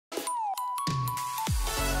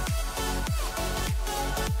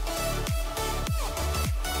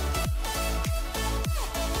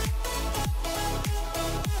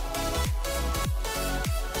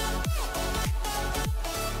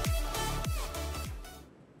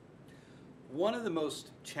One of the most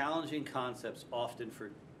challenging concepts often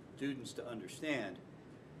for students to understand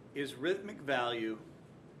is rhythmic value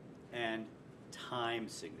and time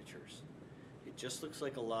signatures. It just looks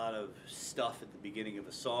like a lot of stuff at the beginning of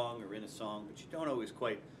a song or in a song, but you don't always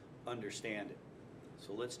quite understand it.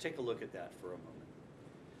 So let's take a look at that for a moment.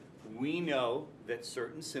 We know that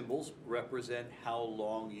certain symbols represent how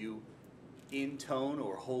long you intone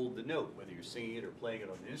or hold the note, whether you're singing it or playing it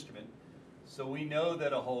on the instrument. So we know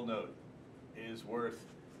that a whole note is worth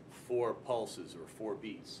 4 pulses or 4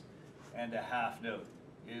 beats, and a half note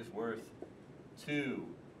is worth 2,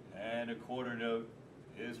 and a quarter note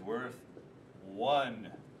is worth 1,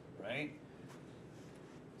 right?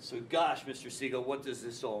 So gosh, Mr. Siegel, what does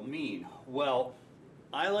this all mean? Well,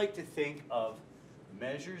 I like to think of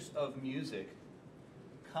measures of music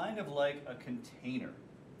kind of like a container,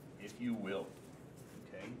 if you will,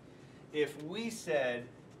 okay? If we said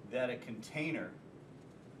that a container,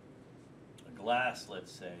 a glass,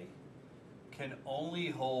 let's say, can only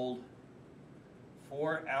hold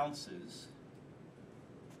 4 ounces,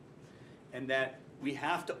 and that we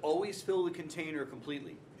have to always fill the container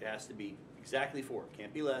completely. It has to be exactly 4.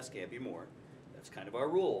 Can't be less, can't be more. That's kind of our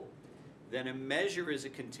rule. Then a measure is a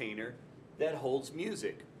container that holds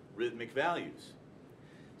music, rhythmic values.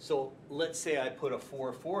 So let's say I put a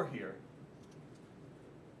 4/4 here.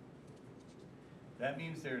 That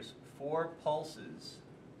means there's 4 pulses.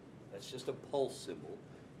 That's just a pulse symbol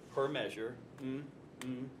per measure.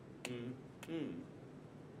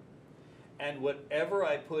 And whatever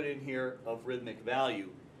I put in here of rhythmic value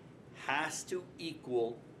has to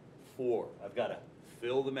equal 4. I've got to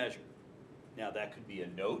fill the measure. Now that could be a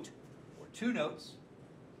note or 2 notes.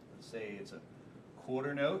 Let's say it's a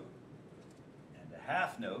quarter note and a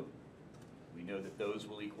half note. We know that those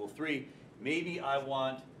will equal 3. Maybe I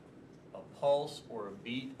want a pulse or a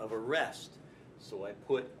beat of a rest. So I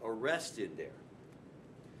put a rest in there.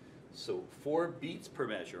 So 4 beats per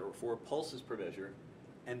measure or 4 pulses per measure,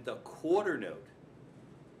 and the quarter note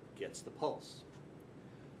gets the pulse.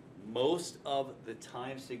 Most of the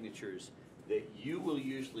time signatures that you will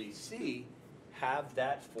usually see have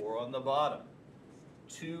that 4 on the bottom.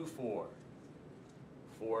 2/4,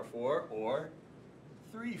 4/4, or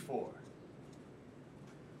 3/4.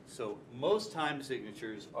 So most time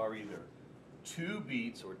signatures are either 2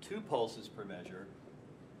 beats or 2 pulses per measure,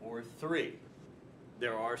 or 3.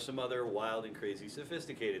 There are some other wild and crazy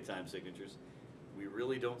sophisticated time signatures. We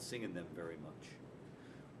really don't sing in them very much.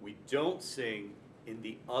 We don't sing in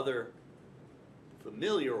the other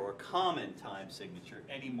familiar or common time signature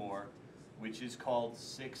anymore, which is called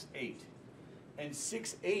 6/8. And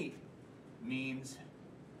 6/8 means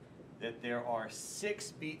that there are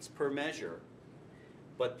 6 beats per measure,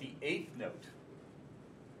 but the 8th note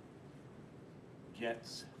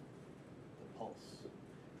gets the pulse.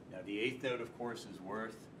 Now the 8th note, of course, is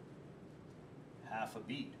worth half a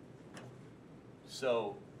beat.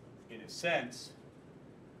 So, in a sense,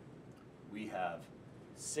 we have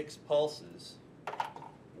 6 pulses,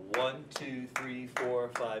 1, 2, 3, 4,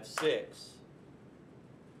 5, 6.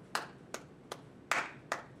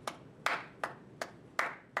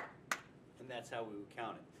 And that's how we would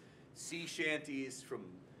count it. Sea shanties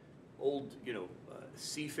from old,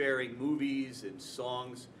 seafaring movies and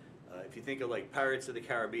songs. If you think of like Pirates of the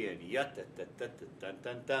Caribbean,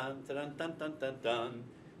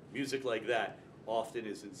 music like that often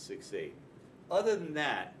is in 6/8. Other than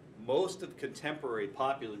that, most of contemporary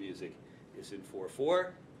popular music is in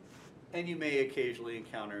 4/4, and you may occasionally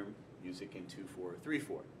encounter music in 2/4 or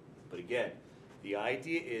 3/4. But again, the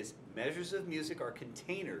idea is measures of music are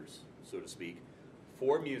containers, so to speak,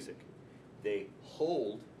 for music. They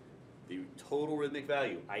hold the total rhythmic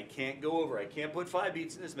value. I can't go over, I can't put 5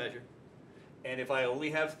 beats in this measure, and if I only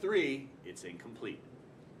have 3, it's incomplete.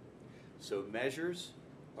 So measures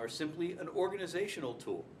are simply an organizational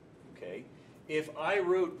tool, okay? If I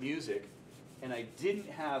wrote music and I didn't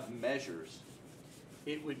have measures,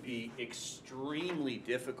 it would be extremely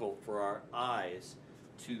difficult for our eyes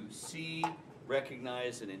to see,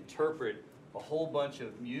 recognize, and interpret a whole bunch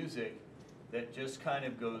of music that just kind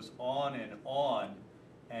of goes on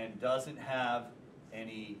and doesn't have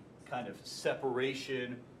any kind of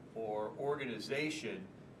separation or organization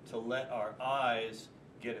to let our eyes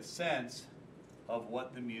get a sense of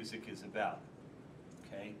what the music is about,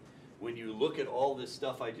 okay? When you look at all this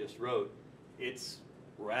stuff I just wrote, it's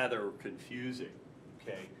rather confusing,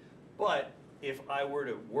 okay? But if I were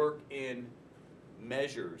to work in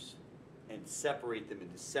measures and separate them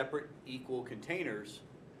into separate equal containers,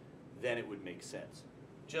 then it would make sense.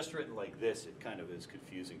 Just written like this, it kind of is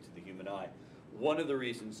confusing to the human eye. One of the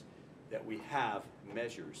reasons that we have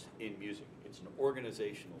measures in music, it's an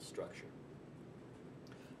organizational structure.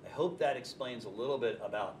 I hope that explains a little bit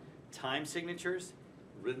about time signatures,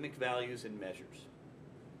 rhythmic values, and measures.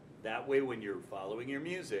 That way, when you're following your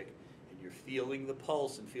music and you're feeling the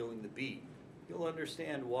pulse and feeling the beat, you'll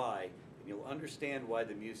understand why, and you'll understand why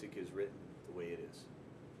the music is written the way it is.